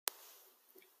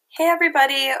Hey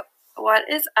everybody, what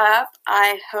is up?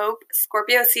 I hope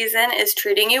Scorpio season is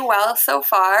treating you well so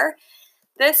far.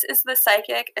 This is the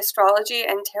Psychic Astrology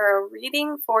and Tarot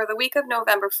reading for the week of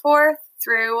November 4th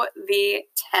through the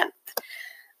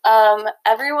 10th.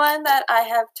 Everyone that I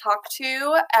have talked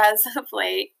to as of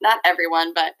late, not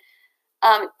everyone, but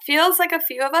feels like a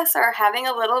few of us are having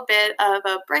a little bit of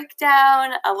a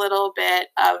breakdown, a little bit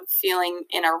of feeling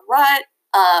in a rut,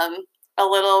 a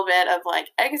little bit of like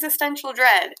existential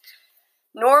dread.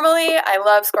 Normally, I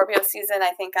love Scorpio season.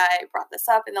 I think I brought this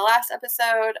up in the last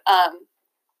episode.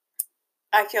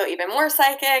 I feel even more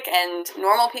psychic, and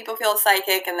normal people feel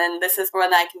psychic, and then this is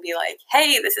when I can be like,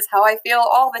 hey, this is how I feel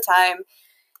all the time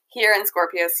here in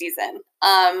Scorpio season.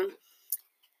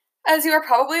 As you are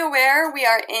probably aware, we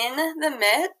are in the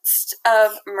midst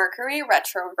of Mercury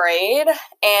retrograde,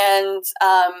 and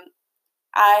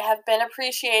I have been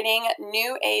appreciating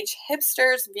New Age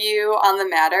hipsters' view on the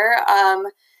matter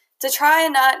to try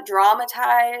and not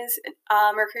dramatize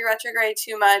Mercury retrograde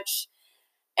too much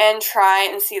and try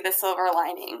and see the silver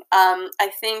lining. I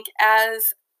think as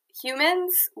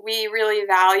humans, we really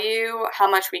value how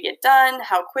much we get done,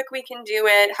 how quick we can do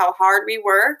it, how hard we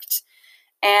worked.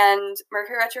 And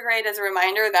Mercury retrograde is a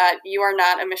reminder that you are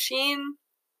not a machine.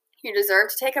 You deserve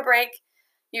to take a break.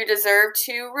 You deserve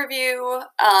to review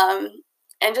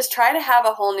and just try to have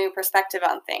a whole new perspective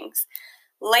on things.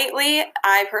 Lately,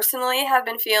 I personally have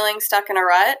been feeling stuck in a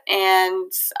rut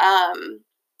and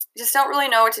just don't really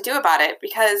know what to do about it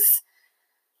because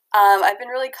I've been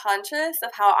really conscious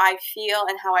of how I feel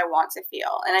and how I want to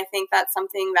feel. And I think that's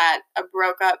something that a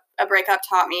breakup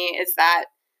taught me, is that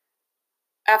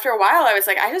after a while I was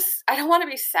like, I don't want to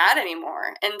be sad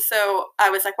anymore. And so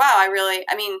I was like, wow, I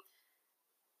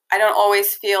don't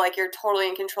always feel like you're totally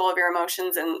in control of your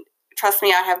emotions, and trust me,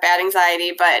 I have bad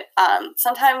anxiety, but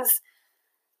sometimes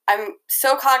I'm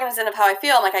so cognizant of how I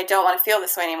feel. I'm like, I don't want to feel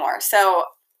this way anymore. So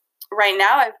right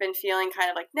now I've been feeling kind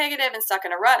of like negative and stuck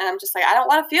in a rut, and I'm just like, I don't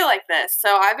want to feel like this.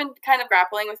 So I've been kind of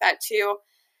grappling with that too.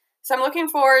 So I'm looking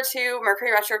forward to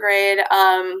Mercury retrograde,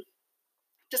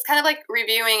 just kind of like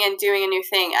reviewing and doing a new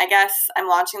thing. I guess I'm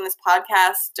launching this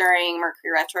podcast during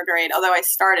Mercury retrograde, although I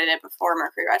started it before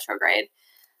Mercury retrograde.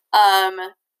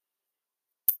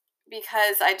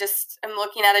 Because I just am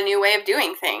looking at a new way of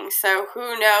doing things. So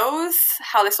who knows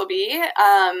how this will be.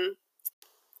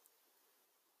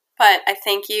 But I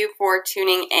thank you for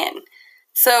tuning in.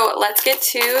 So let's get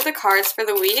to the cards for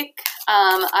the week.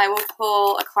 I will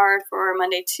pull a card for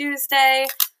Monday, Tuesday,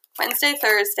 Wednesday,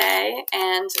 Thursday,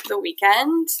 and the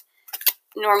weekend.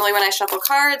 Normally when I shuffle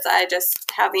cards, I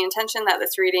just have the intention that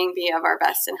this reading be of our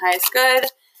best and highest good,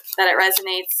 that it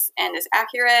resonates and is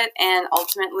accurate, and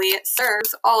ultimately it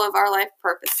serves all of our life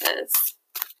purposes.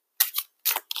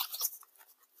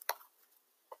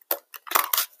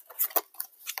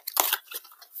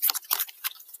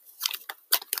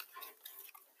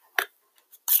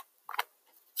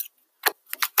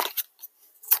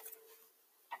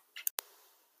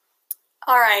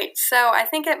 All right, so I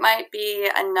think it might be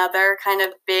another kind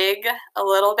of big, a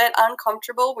little bit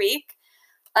uncomfortable week.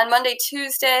 On Monday,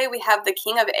 Tuesday, we have the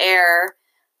King of Air.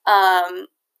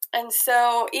 And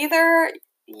so either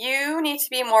you need to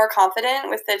be more confident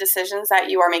with the decisions that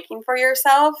you are making for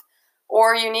yourself,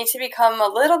 or you need to become a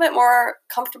little bit more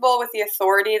comfortable with the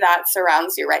authority that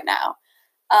surrounds you right now.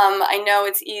 I know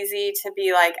it's easy to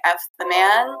be like, F the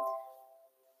man,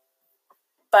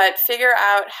 but figure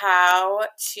out how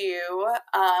to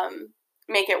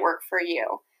make it work for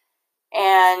you.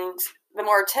 And the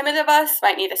more timid of us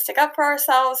might need to stick up for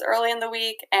ourselves early in the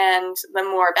week, and the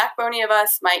more backbony of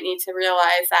us might need to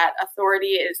realize that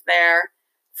authority is there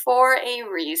for a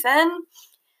reason.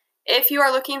 If you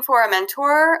are looking for a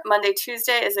mentor, Monday,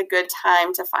 Tuesday is a good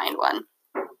time to find one.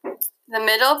 The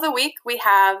middle of the week, we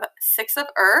have Six of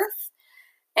Earth.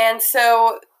 And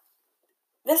so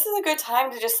this is a good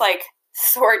time to just like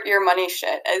sort your money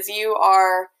shit as you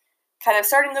are kind of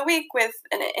starting the week with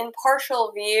an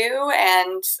impartial view,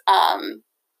 and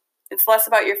it's less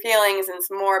about your feelings and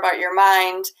it's more about your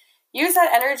mind. Use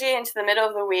that energy into the middle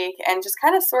of the week and just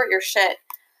kind of sort your shit.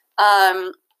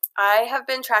 I have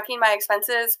been tracking my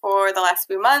expenses for the last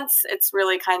few months. It's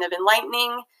really kind of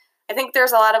enlightening. I think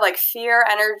there's a lot of like fear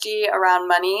energy around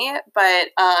money, but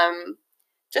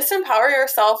just empower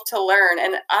yourself to learn.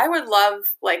 And I would love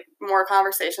like more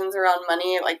conversations around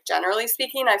money. Like generally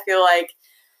speaking, I feel like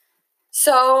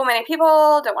so many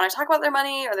people don't want to talk about their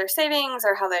money or their savings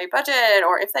or how they budget,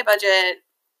 or if they budget.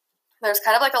 There's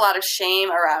kind of like a lot of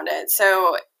shame around it.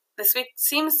 So this week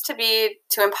seems to be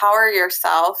to empower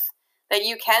yourself that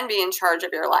you can be in charge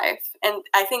of your life. And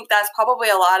I think that's probably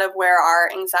a lot of where our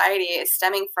anxiety is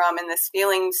stemming from, and this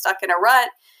feeling stuck in a rut,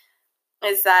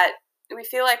 is that we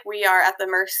feel like we are at the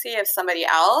mercy of somebody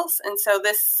else. And so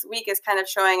this week is kind of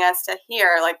showing us to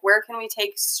hear, like, where can we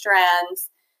take strands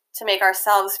to make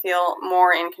ourselves feel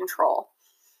more in control?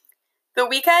 The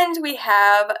weekend, we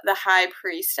have the High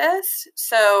Priestess.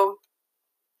 So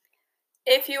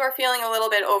if you are feeling a little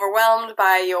bit overwhelmed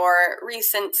by your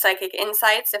recent psychic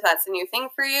insights, if that's a new thing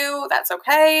for you, that's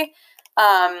okay.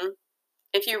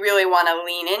 If you really want to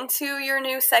lean into your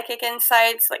new psychic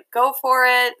insights, like, go for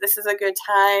it. This is a good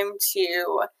time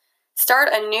to start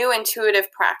a new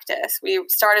intuitive practice. We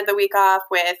started the week off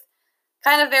with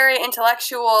kind of very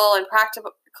intellectual and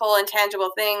practical and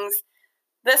tangible things.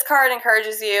 This card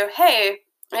encourages you, hey,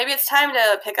 maybe it's time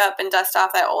to pick up and dust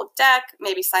off that old deck,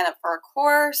 maybe sign up for a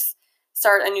course,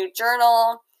 start a new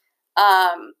journal,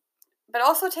 but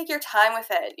also take your time with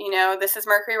it. You know, this is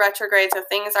Mercury retrograde, so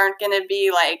things aren't going to be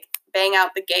like bang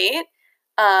out the gate,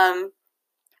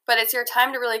 but it's your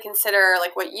time to really consider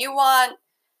like what you want,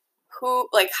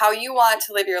 how you want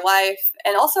to live your life,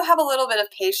 and also have a little bit of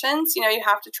patience. You know, you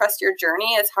have to trust your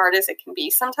journey, as hard as it can be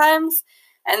sometimes.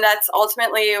 And that's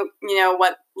ultimately,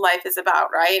 what life is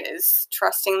about, right? Is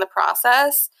trusting the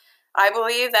process. I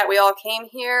believe that we all came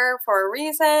here for a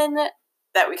reason,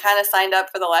 that we kind of signed up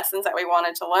for the lessons that we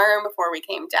wanted to learn before we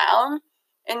came down.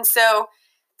 And so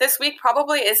this week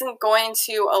probably isn't going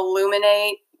to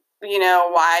illuminate,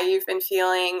 why you've been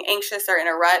feeling anxious or in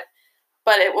a rut,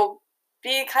 but it will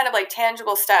be kind of like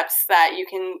tangible steps that you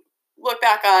can look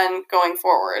back on going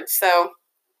forward. So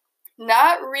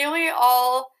not really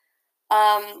all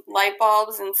light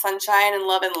bulbs and sunshine and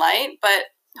love and light, but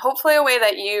hopefully a way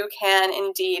that you can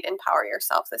indeed empower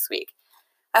yourself this week.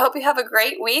 I hope you have a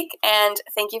great week, and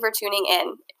thank you for tuning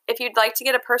in. If you'd like to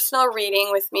get a personal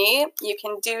reading with me, you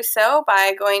can do so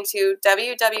by going to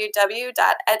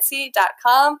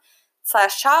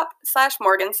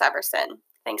www.etsy.com/shop/Morgan Severson.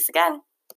 Thanks again.